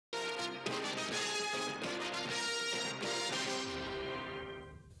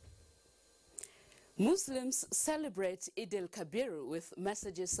Muslims celebrate Eid al-Kabir with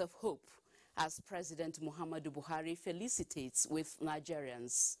messages of hope as President Muhammadu Buhari felicitates with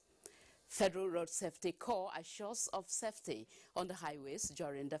Nigerians. Federal Road Safety Corps assures of safety on the highways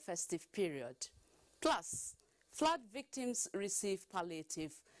during the festive period. Plus, flood victims receive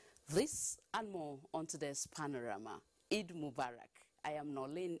palliative. This and more on today's Panorama. Eid Mubarak. I am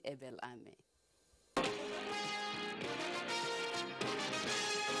Nolin Ebel Ame.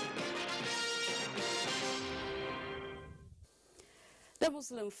 The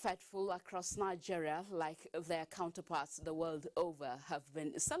Muslim faithful across Nigeria, like their counterparts the world over, have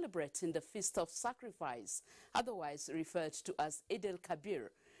been celebrating the Feast of Sacrifice, otherwise referred to as Eid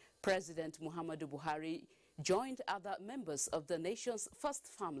al-Kabir. President Muhammadu Buhari joined other members of the nation's first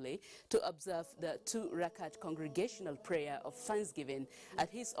family to observe the 2-rakat congregational prayer of Thanksgiving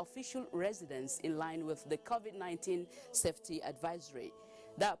at his official residence in line with the COVID-19 safety advisory.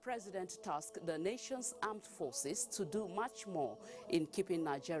 The president tasked the nation's armed forces to do much more in keeping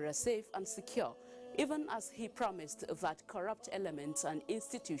Nigeria safe and secure, even as he promised that corrupt elements and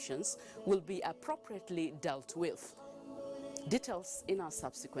institutions will be appropriately dealt with. Details in our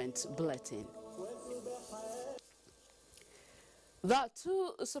subsequent bulletin. The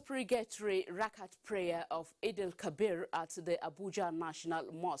 2 supplicatory rakat prayer of Eid al-Kabir at the Abuja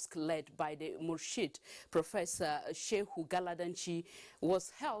National Mosque, led by the Murshid Professor Shehu Galadanchi,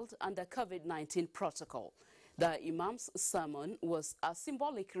 was held under COVID-19 protocol. The Imam's sermon was a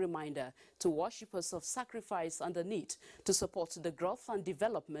symbolic reminder to worshippers of sacrifice and the need to support the growth and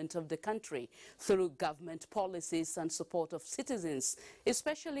development of the country through government policies and support of citizens,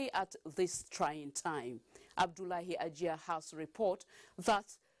 especially at this trying time. Abdullahi Ajia has report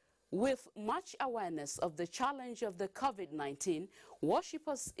that with much awareness of the challenge of the COVID-19,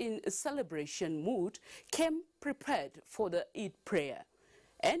 worshippers in celebration mood came prepared for the Eid prayer.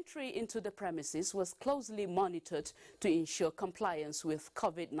 Entry into the premises was closely monitored to ensure compliance with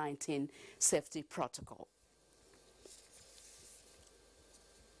COVID-19 safety protocol.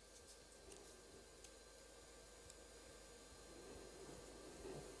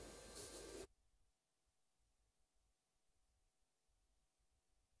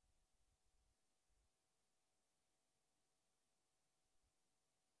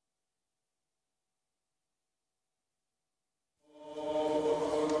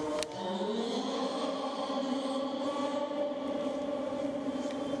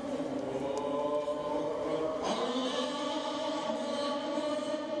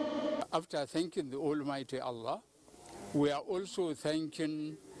 After thanking the Almighty Allah, we are also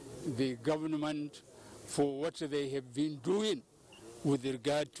thanking the government for what they have been doing with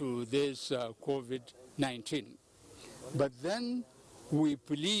regard to this COVID-19. But then we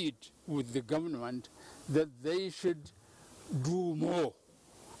plead with the government that they should do more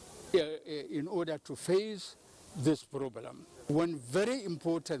in order to face this problem. One very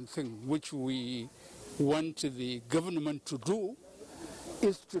important thing which we want the government to do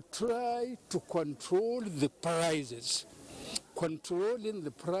is to try to control the prices. Controlling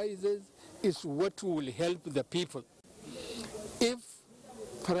the prices is what will help the people. If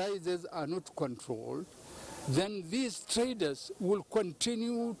prices are not controlled, then these traders will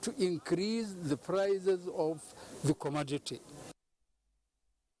continue to increase the prices of the commodity.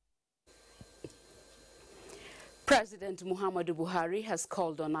 President Muhammadu Buhari has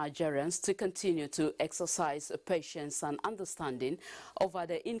called on Nigerians to continue to exercise patience and understanding over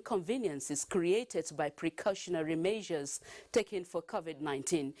the inconveniences created by precautionary measures taken for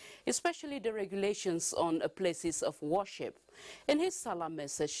COVID-19, especially the regulations on places of worship. In his salam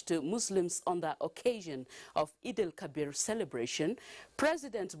message to Muslims on the occasion of Eid al-Kabir celebration,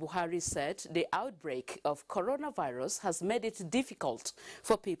 President Buhari said the outbreak of coronavirus has made it difficult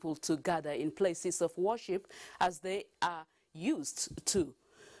for people to gather in places of worship as they are used to,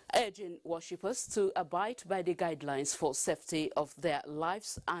 urging worshippers to abide by the guidelines for safety of their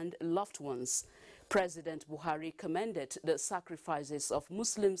lives and loved ones. President Buhari commended the sacrifices of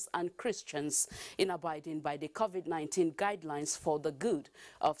Muslims and Christians in abiding by the COVID-19 guidelines for the good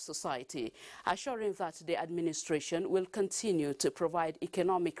of society, assuring that the administration will continue to provide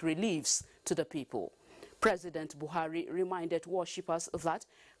economic reliefs to the people. President Buhari reminded worshippers that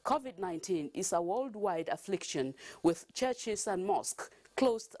COVID-19 is a worldwide affliction, with churches and mosques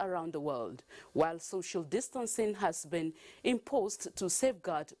closed around the world, while social distancing has been imposed to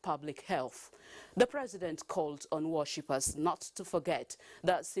safeguard public health. The president called on worshippers not to forget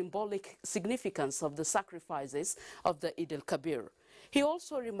the symbolic significance of the sacrifices of the Eid al-Kabir. He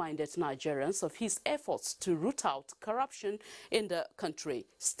also reminded Nigerians of his efforts to root out corruption in the country,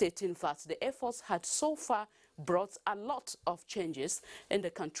 stating that the efforts had so far brought a lot of changes in the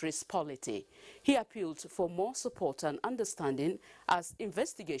country's polity. He appealed for more support and understanding as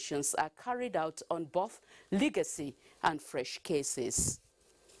investigations are carried out on both legacy and fresh cases.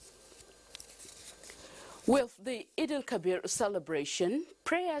 With the Eid al-Kabir celebration,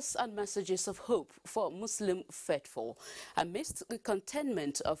 prayers and messages of hope for Muslim faithful amidst the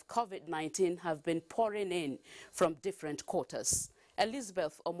containment of COVID-19 have been pouring in from different quarters.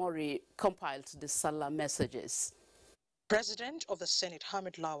 Elizabeth Omori compiled the Salah messages. President of the Senate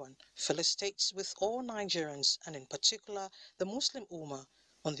Hamid Lawan felicitates with all Nigerians and in particular the Muslim Ummah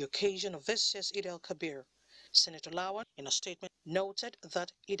on the occasion of this year's Eid al-Kabir. Senator Lawan, in a statement, noted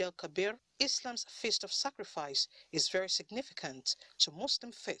that Eid al-Kabir, Islam's feast of sacrifice, is very significant to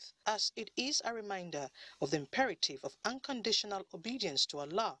Muslim faith as it is a reminder of the imperative of unconditional obedience to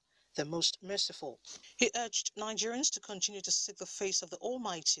Allah, the most merciful. He urged Nigerians to continue to seek the face of the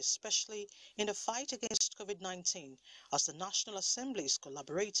Almighty, especially in the fight against COVID-19, as the National Assembly is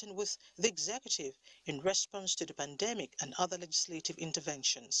collaborating with the executive in response to the pandemic and other legislative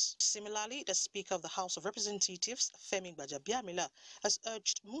interventions. Similarly, the Speaker of the House of Representatives, Femi Gbajabiamila, has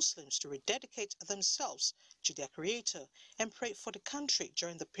urged Muslims to rededicate themselves to their Creator and pray for the country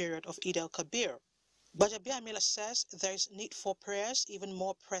during the period of Eid al-Kabir. Gbajabiamila says there is need for prayers even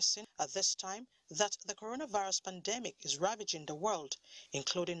more pressing at this time that the coronavirus pandemic is ravaging the world,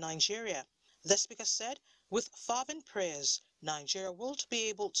 including Nigeria. The speaker said, with fervent prayers, Nigeria will be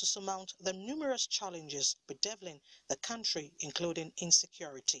able to surmount the numerous challenges bedeviling the country, including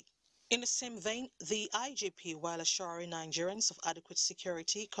insecurity. In the same vein, the IGP, while assuring Nigerians of adequate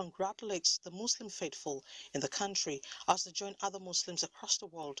security, congratulates the Muslim faithful in the country as they join other Muslims across the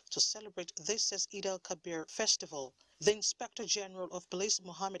world to celebrate this year's Eid al-Kabir festival. The Inspector General of Police,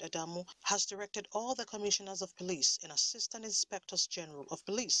 Mohammed Adamu, has directed all the Commissioners of Police and Assistant Inspectors General of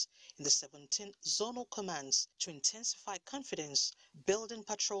Police in the 17 zonal commands to intensify confidence, building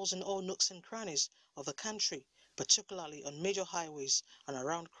patrols in all nooks and crannies of the country, particularly on major highways and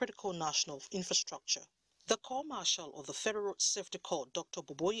around critical national infrastructure. The Corps Marshal of the Federal Road Safety Corps, Dr.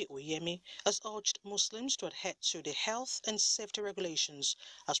 Boboye Oyemi, has urged Muslims to adhere to the health and safety regulations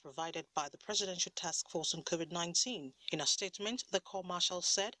as provided by the Presidential Task Force on COVID-19. In a statement, the Corps Marshal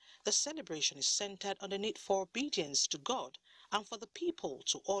said the celebration is centered on the need for obedience to God and for the people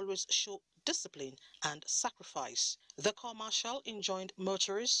to always show discipline and sacrifice. The Corps Marshal enjoined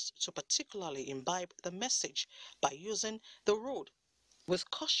motorists to particularly imbibe the message by using the road with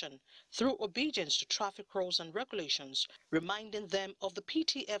caution through obedience to traffic rules and regulations, reminding them of the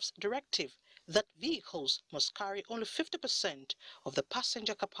PTF's directive that vehicles must carry only 50% of the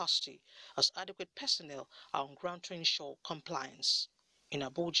passenger capacity as adequate personnel are on ground to ensure compliance. In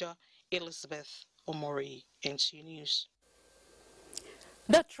Abuja, Elizabeth Omori, NTA News.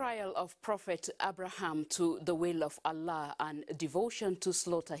 The trial of Prophet Abraham to the will of Allah and devotion to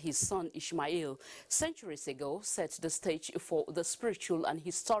slaughter his son Ishmael centuries ago set the stage for the spiritual and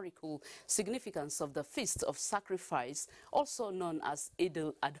historical significance of the Feast of Sacrifice, also known as Eid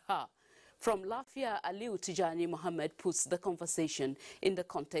al-Adha. From Lafia, Aliu Tijani Muhammad puts the conversation in the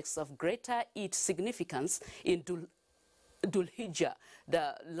context of greater Eid significance in Dhul Hijjah,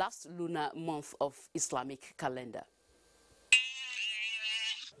 the last lunar month of Islamic calendar.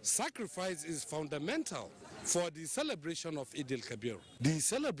 Sacrifice is fundamental for the celebration of Eid al-Kabir. The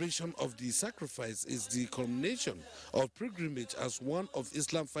celebration of the sacrifice is the culmination of pilgrimage as one of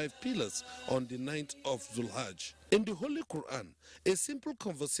Islam's 5 pillars on the 9th of Zulhajj. In the Holy Quran, a simple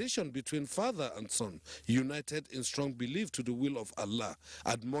conversation between father and son, united in strong belief to the will of Allah,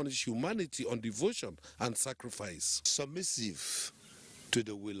 admonish humanity on devotion and sacrifice. Submissive to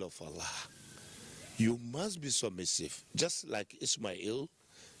the will of Allah. You must be submissive, just like Ismail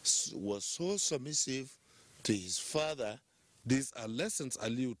was so submissive to his father. These are lessons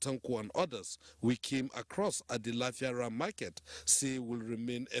Aliu Tanku and others we came across at the Lafiara market say will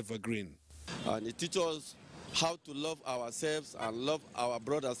remain evergreen. And it teaches us how to love ourselves and love our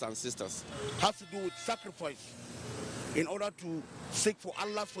brothers and sisters. Has to do with sacrifice in order to seek for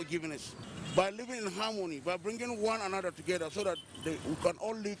Allah's forgiveness. By living in harmony, by bringing one another together so that we can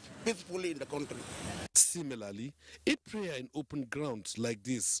all live peacefully in the country. Similarly, Eid prayer in open grounds like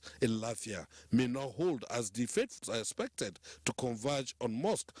this in Lafia may not hold as the faithful are expected to converge on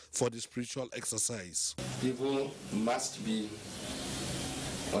mosque for the spiritual exercise. People must be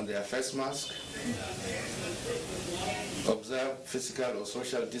on their face mask, observe physical or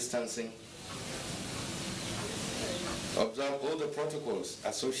social distancing, observe all the protocols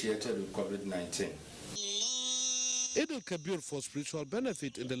associated with COVID-19. Eid al-Kabir for spiritual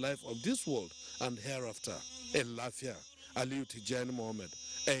benefit in the life of this world and hereafter. In Lafia, Aliu Tijani Mohammed,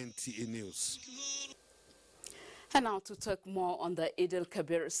 NTA News. And now to talk more on the Eid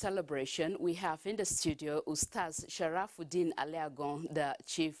al-Kabir celebration, we have in the studio Ustaz Sharafuddin Aliagon, the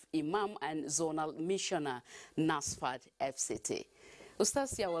Chief Imam and Zonal Missioner, Nasfat FCT.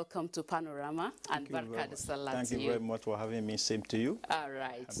 Ustaz, you're welcome to Panorama and Barka Salat. Thank you very much for having me. Same to you. All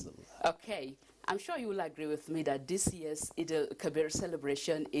right. Okay. I'm sure you will agree with me that this year's Eid al-Kabir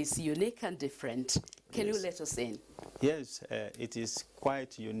celebration is unique and different. Can you let us in? Yes, it is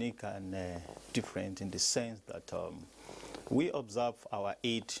quite unique and different in the sense that we observe our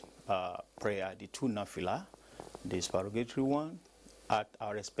Eid prayer, the two nafila, the supererogatory one, at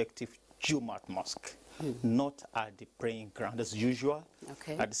our respective Jumat mosque, not at the praying ground as usual.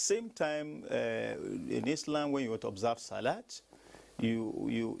 Okay. At the same time, in Islam, when you want to observe Salat,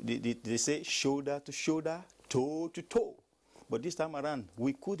 they say shoulder to shoulder, toe to toe. But this time around,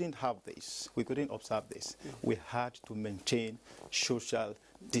 we couldn't have this. We couldn't observe this. We had to maintain social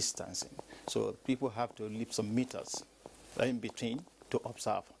distancing. So people have to leave some meters in between to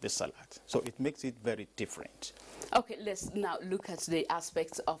observe the Salat. So it makes it very different. Okay, let's now look at the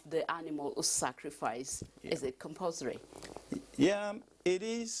aspects of the animal sacrifice. Yeah. Is it compulsory? Yeah, it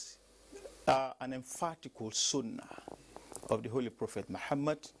is an emphatical sunnah of the Holy Prophet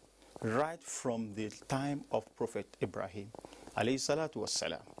Muhammad, right from the time of Prophet Ibrahim, alayhi salatu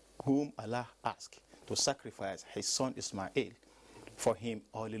wassalam, whom Allah asked to sacrifice his son Ismail for him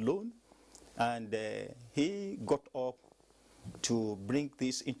all alone. And he got up to bring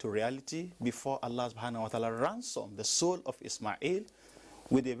this into reality before Allah subhanahu wa ta'ala ransomed the soul of Ismail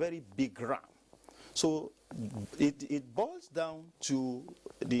with a very big ram. So it boils down to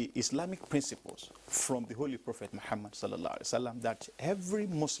the Islamic principles from the Holy Prophet Muhammad sallallahu alaihi wasallam that every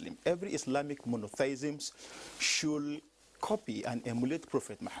Muslim, every Islamic monotheism should copy and emulate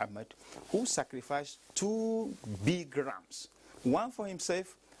Prophet Muhammad, who sacrificed two big rams, one for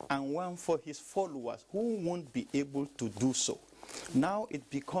himself and one for his followers who won't be able to do so. Now it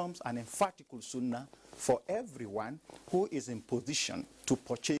becomes an emphatical sunnah for everyone who is in position to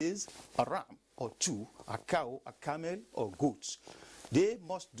purchase a ram or two, a cow, a camel, or goats. They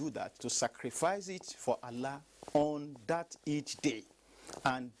must do that to sacrifice it for Allah on that each day.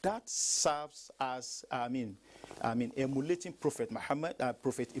 And that serves as, emulating Prophet Muhammad,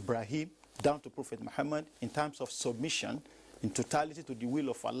 Prophet Ibrahim, down to Prophet Muhammad in terms of submission, in totality to the will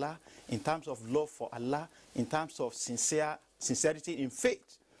of Allah, in terms of love for Allah, in terms of sincerity in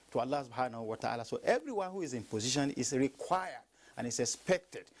faith to Allah subhanahu wa ta'ala. So everyone who is in position is required and is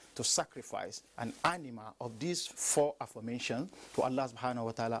expected to sacrifice an animal of these four aforementioned to Allah subhanahu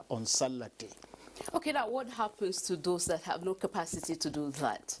wa ta'ala on Salat day. Okay, now what happens to those that have no capacity to do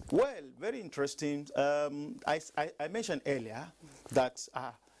that? Well, very interesting. I mentioned earlier that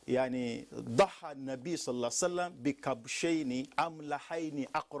يعني ضحى النبي صلى الله عليه وسلم بكبشين أملحين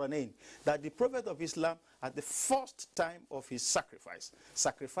أقرنين, that the Prophet of Islam at the first time of his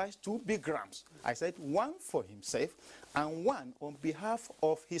sacrificed two big rams. I said one for himself and one on behalf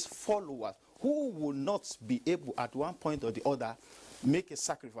of his followers who would not be able at one point or the other make a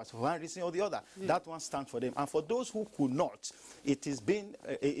sacrifice for one reason or the other. That one stands for them. And for those who could not, it is being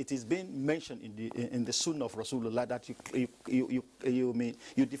mentioned in the Sunnah of Rasulullah that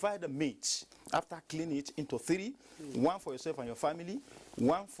you divide the meat after cleaning it into three, one for yourself and your family,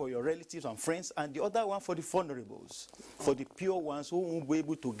 one for your relatives and friends, and the other one for the vulnerables, for the pure ones who won't be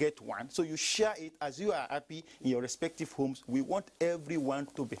able to get one. So you share it as you are happy in your respective homes. We want everyone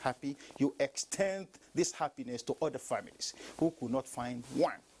to be happy. You extend this happiness to other families who could not find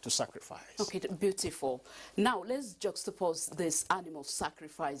one to sacrifice. Okay, beautiful. Now let's juxtapose these animal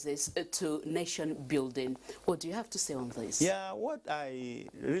sacrifices to nation building. What do you have to say on this? Yeah, what I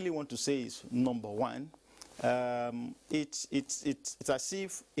really want to say is, number one, it's as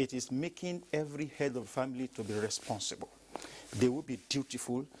if it is making every head of family to be responsible. They will be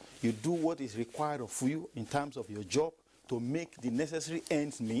dutiful. You do what is required of you in terms of your job to make the necessary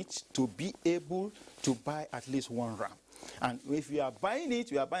ends meet to be able to buy at least one ram. And if you are buying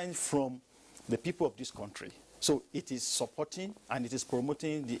it, you are buying from the people of this country. So it is supporting and it is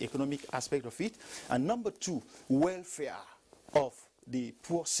promoting the economic aspect of it. And number two, welfare of the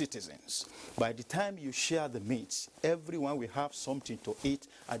poor citizens. By the time you share the meat, everyone will have something to eat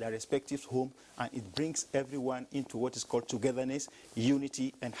at their respective home, and it brings everyone into what is called togetherness,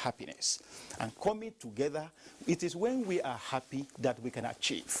 unity, and happiness. And coming together, it is when we are happy that we can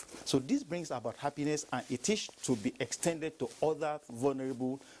achieve. So this brings about happiness, and it is to be extended to other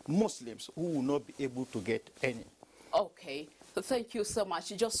vulnerable Muslims who will not be able to get any. Okay, Thank you so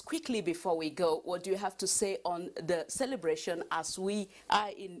much. Just quickly before we go, what do you have to say on the celebration as we are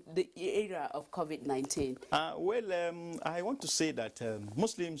in the era of COVID-19? I want to say that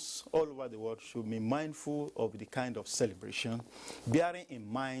Muslims all over the world should be mindful of the kind of celebration, bearing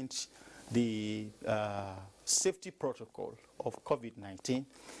in mind the safety protocol of COVID-19.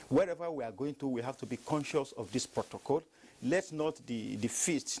 Wherever we are going to, we have to be conscious of this protocol. Let not the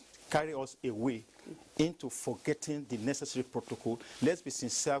feast carry us away into forgetting the necessary protocol. Let's be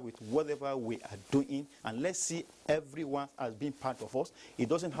sincere with whatever we are doing, and let's see everyone as being part of us. It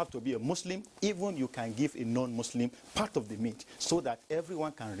doesn't have to be a Muslim. Even you can give a non-Muslim part of the meat so that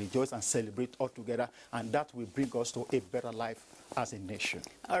everyone can rejoice and celebrate all together, and that will bring us to a better life as a nation.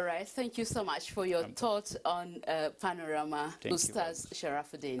 All right. Thank you so much for your thoughts on Panorama, Ustaz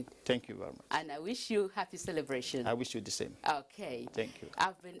Sharafuddin. Thank you very much. And I wish you happy celebration. I wish you the same. Okay. Thank you.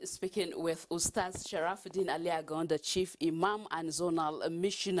 I've been speaking with Ustaz Sharafuddin Aliagon, the Chief Imam and Zonal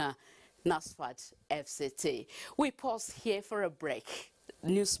Missioner, Nasfat FCT. We pause here for a break.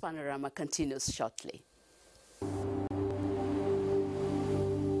 News Panorama continues shortly.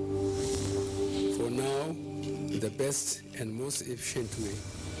 For now, the best and most efficient way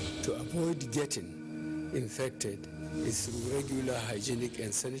to avoid getting infected is through regular hygienic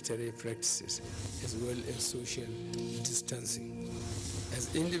and sanitary practices, as well as social distancing.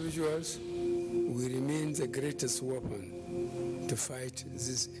 As individuals, we remain the greatest weapon to fight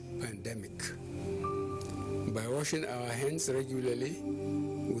this pandemic. By washing our hands regularly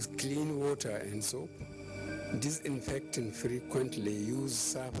with clean water and soap, disinfecting frequently used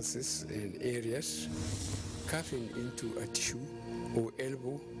surfaces and areas, coughing into a tissue or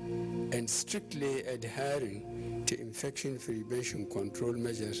elbow, and strictly adhering to infection prevention control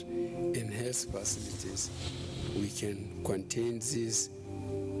measures in health facilities, we can contain this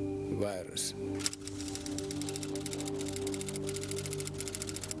virus.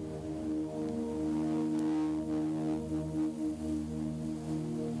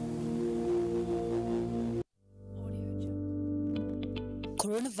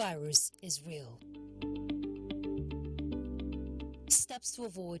 Coronavirus is real. Steps to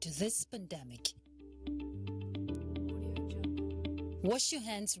avoid this pandemic. Wash your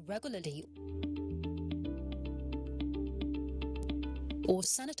hands regularly or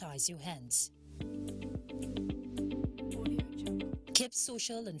sanitize your hands. Keep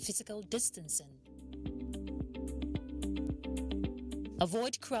social and physical distancing.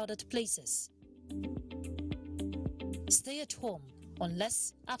 Avoid crowded places. Stay at home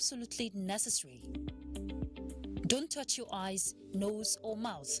unless absolutely necessary. Don't touch your eyes, nose, or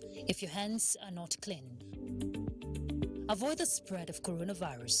mouth if your hands are not clean. Avoid the spread of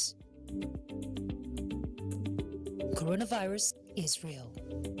coronavirus. Coronavirus is real.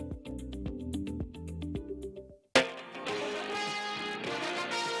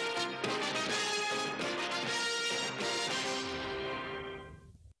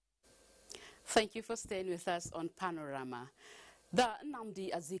 Thank you for staying with us on Panorama. The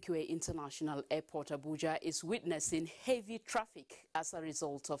Nnamdi Azikiwe International Airport, Abuja, is witnessing heavy traffic as a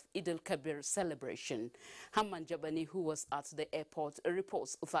result of Eid al-Kabir celebration. Hamman Jabani, who was at the airport,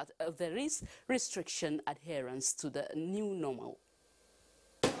 reports that there is restriction adherence to the new normal.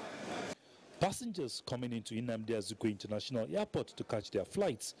 Passengers coming into Nnamdi Azikiwe International Airport to catch their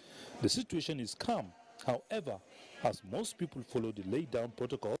flights. The situation is calm. However, as most people follow the laid-down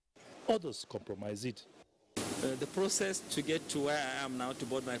protocol, others compromise it. The process to get to where I am now to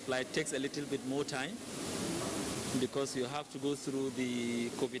board my flight takes a little bit more time because you have to go through the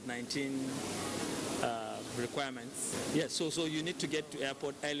COVID-19 requirements. Yes, so you need to get to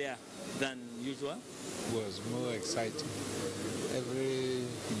airport earlier than usual. It was more exciting. Every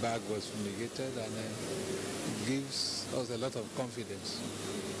bag was fumigated, and it gives us a lot of confidence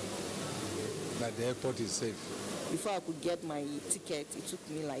that the airport is safe. Before I could get my ticket, it took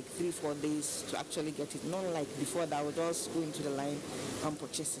me like 3-4 days to actually get it. Not like before that I would just go into the line and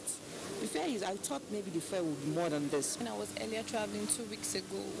purchase it. The fare is, I thought maybe the fare would be more than this. When I was earlier traveling 2 weeks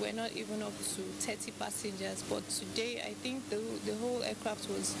ago, we're not even up to 30 passengers, but today I think the whole aircraft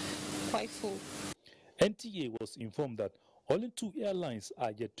was quite full. NTA was informed that only 2 airlines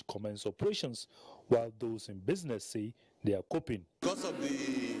are yet to commence operations, while those in business say they are coping. Because of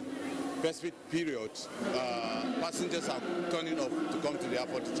the festive period, passengers are turning off to come to the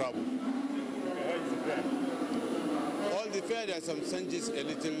airport to travel. All the fare, there are some changes, a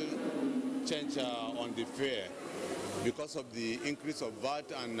little change on the fare because of the increase of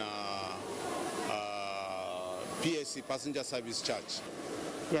VAT and PSC, passenger service charge.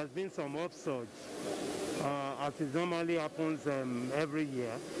 There has been some upsurge, as it normally happens every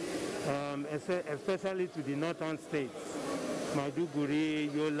year, especially to the northern states.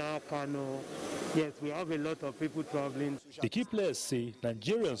 Maiduguri, Yola, Kano. Yes, we have a lot of people traveling. The key players say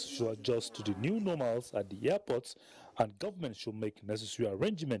Nigerians should adjust to the new normals at the airports and government should make necessary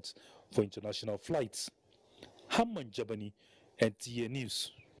arrangements for international flights. Hamman Jabani, NTA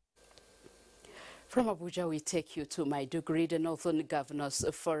News. From Abuja, we take you to Maiduguri. The Northern Governors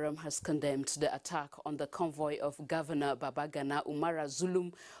Forum has condemned the attack on the convoy of Governor Babagana Umara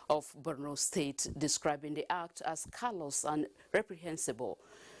Zulum of Borno State, describing the act as callous and reprehensible.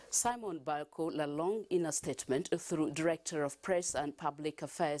 Simon Balko Lalong, in a statement through Director of Press and Public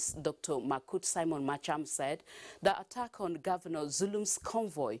Affairs Dr. Makut Simon Macham, said the attack on Governor Zulum's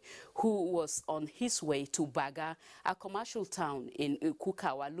convoy, who was on his way to Baga, a commercial town in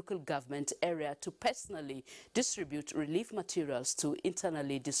Kukawa local government area, to personally distribute relief materials to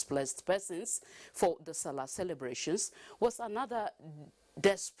internally displaced persons for the Salah celebrations, was another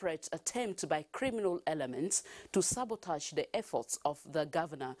desperate attempt by criminal elements to sabotage the efforts of the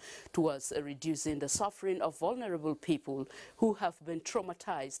governor towards reducing the suffering of vulnerable people who have been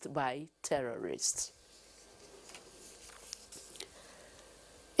traumatized by terrorists.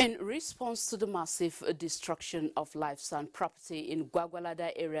 In response to the massive destruction of lives and property in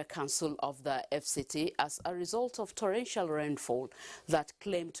Gwagwalada Area Council of the FCT as a result of torrential rainfall that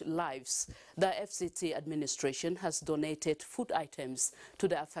claimed lives, the FCT administration has donated food items to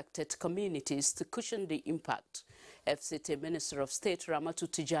the affected communities to cushion the impact. FCT Minister of State Ramatu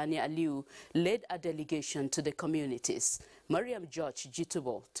Tijani Aliu led a delegation to the communities. Mariam George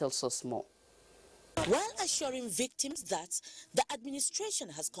Jitubo tells us more. While assuring victims that the administration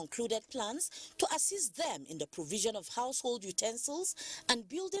has concluded plans to assist them in the provision of household utensils and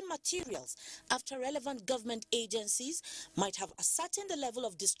building materials after relevant government agencies might have ascertained the level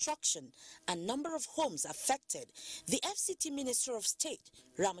of destruction and number of homes affected, the FCT Minister of State,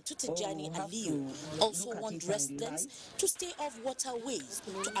 Ramatu Tijani Aliu, also warned residents to stay off waterways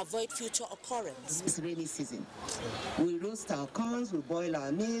to avoid future occurrence. It's rainy season. We roast our corns, we boil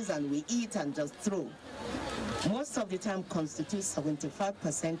our maize, and we eat and just throw. Most of the time constitutes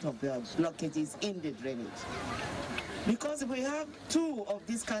 75% of the blockages in the drainage. Because if we have 2 of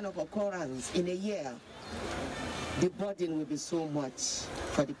this kind of occurrence in a year, the burden will be so much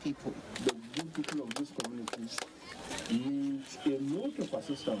for the people. The good people of these communities need a note of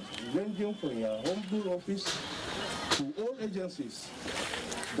assistance ranging from your humble office to all agencies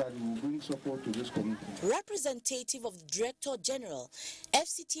that will bring support to this community. Representative of the Director General,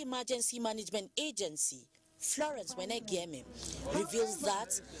 FCT Emergency Management Agency, Florence Wenegeme, reveals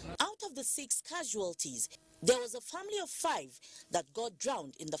that out of the 6 casualties, there was a family of 5 that got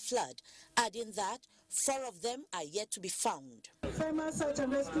drowned in the flood, adding that 4 of them are yet to be found. FEMA search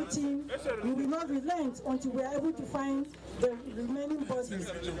and rescue team, we will not relent until we are able to find the remaining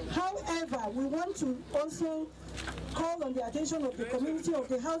bodies. However, we want to also call on the attention of the community of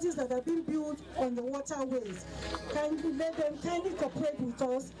the houses that are being built on the waterways. Kindly let them kindly cooperate with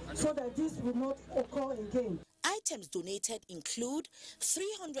us so that this will not occur again. Items donated include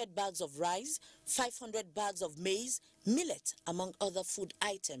 300 bags of rice, 500 bags of maize, millet, among other food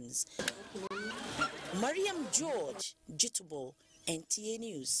items. Mariam George, Jitubo, NTA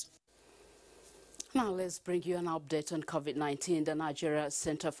News. Now let's bring you an update on COVID-19. The Nigeria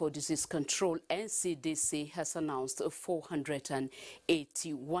Center for Disease Control, NCDC, has announced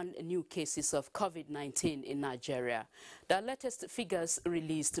 481 new cases of COVID-19 in Nigeria. The latest figures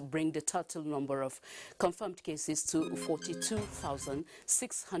released bring the total number of confirmed cases to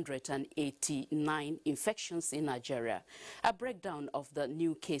 42,689 infections in Nigeria. A breakdown of the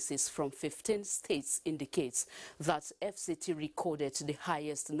new cases from 15 states indicates that FCT recorded the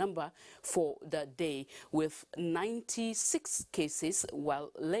highest number for the day with 96 cases,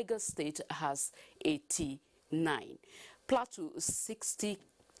 while Lagos State has 89, Plateau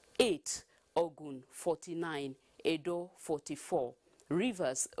 68, Ogun 49, Edo 44,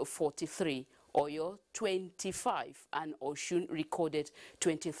 Rivers 43, Oyo 25, and Osun recorded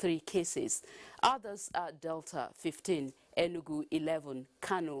 23 cases. Others are Delta 15, Enugu 11,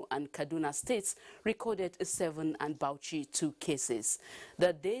 Kano and Kaduna states recorded 7 and Bauchi 2 cases.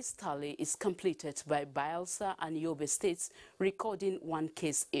 The day's tally is completed by Bayelsa and Yobe states recording 1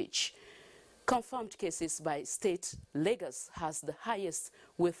 case each. Confirmed cases by state, Lagos has the highest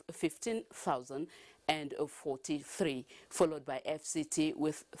with 15,043, followed by FCT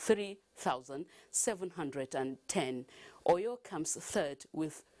with 3,710. Oyo comes third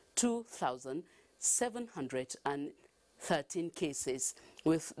with 2,713 cases.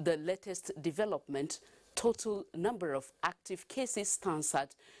 With the latest development, total number of active cases stands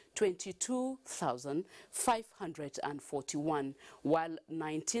at 22,541, while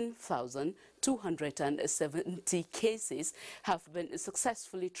 19,270 cases have been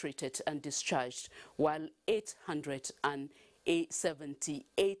successfully treated and discharged, while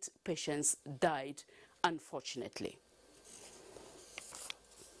 878 patients died, unfortunately.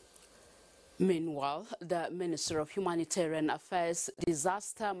 Meanwhile, the Minister of Humanitarian Affairs,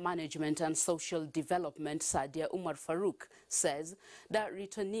 Disaster Management and Social Development, Sadia Umar Farouk, says that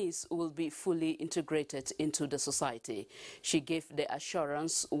returnees will be fully integrated into the society. She gave the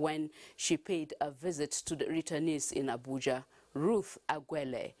assurance when she paid a visit to the returnees in Abuja. Ruth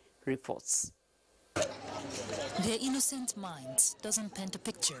Aguele reports. Their innocent minds doesn't paint a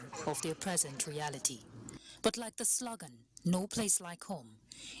picture of their present reality. But like the slogan, "No place like home,"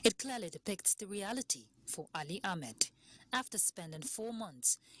 it clearly depicts the reality for Ali Ahmed after spending 4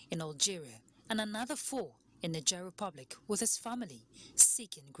 months in Algeria and another 4 in the Niger Republic with his family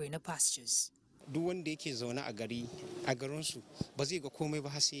seeking greener pastures. Duk wanda yake zaune a gari a garinsu ba zai ga komai ba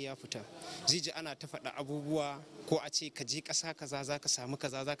har sai ya fita. Zai ji ana ta faɗa abubuwa ko a ce ka je ƙasa kaza za ka samu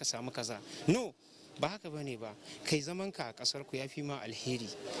kaza za ka samu kaza. No, ba haka bane ba. Kai zaman ka a ƙasar ku yafi ma alheri.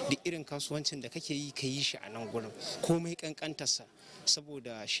 Duk irin kasuwancin da kake yi ka yi shi a nan gurin. Komai kankantarsa.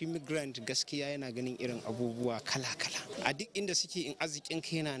 Saboda shi migrant gaskiya yana ganin irin abubuwa kala-kala. A duk inda suke in arzikin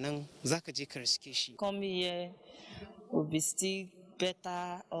ka yana nan zaka je ka riske shi. Come here will be still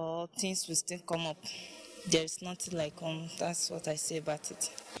better or things will still come up. There is nothing like home. That's what I say about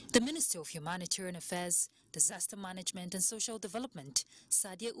it. The Minister of Humanitarian Affairs, Disaster Management and Social Development,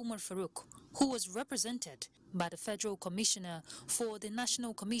 Sadia Umar Farouk, who was represented by the Federal Commissioner for the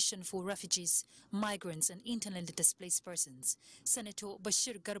National Commission for Refugees, Migrants and Internally Displaced Persons, Senator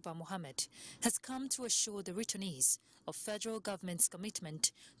Bashir Garba Mohammed, has come to assure the returnees of federal government's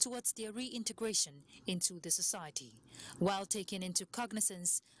commitment towards their reintegration into the society, while taking into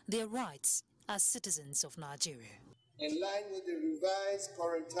cognizance their rights as citizens of Nigeria. In line with the revised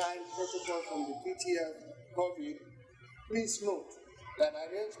quarantine protocol from the PTF COVID, please note that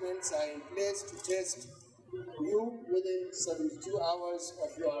arrangements are in place to test you within 72 hours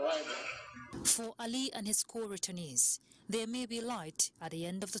of your arrival. For Ali and his co-returnees, there may be light at the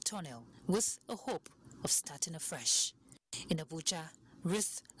end of the tunnel with a hope of starting afresh. In Abuja,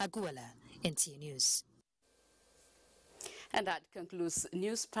 Ruth Aguela, NTA News. And that concludes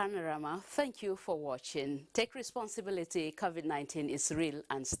News Panorama. Thank you for watching. Take responsibility. COVID-19 is real,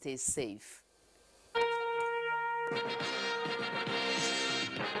 and stay safe.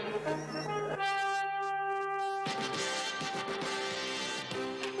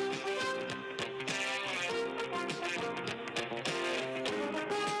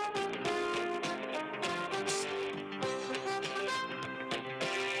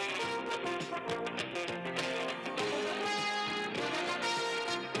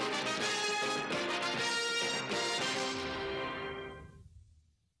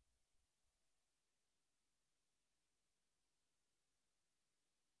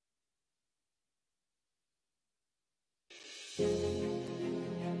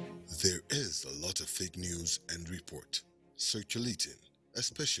 There is a lot of fake news and report circulating,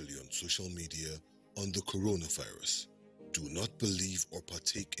 especially on social media, on the coronavirus. Do not believe or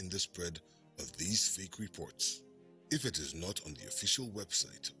partake in the spread of these fake reports. If it is not on the official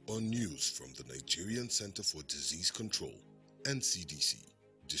website or news from the Nigerian Center for Disease Control, NCDC,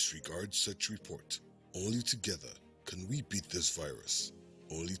 disregard such report. Only together can we beat this virus.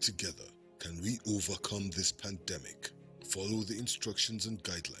 Only together can we overcome this pandemic. Follow the instructions and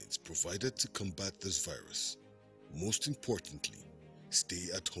guidelines provided to combat this virus. Most importantly, stay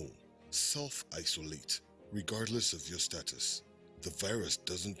at home. Self-isolate, regardless of your status. The virus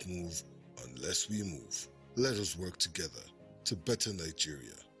doesn't move unless we move. Let us work together to better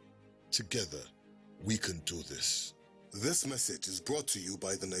Nigeria. Together, we can do this. This message is brought to you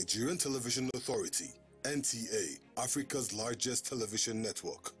by the Nigerian Television Authority, NTA, Africa's largest television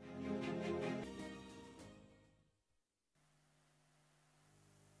network.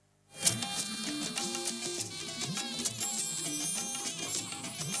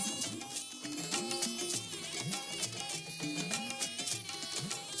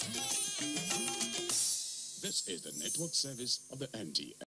 This is the network service of the NTA.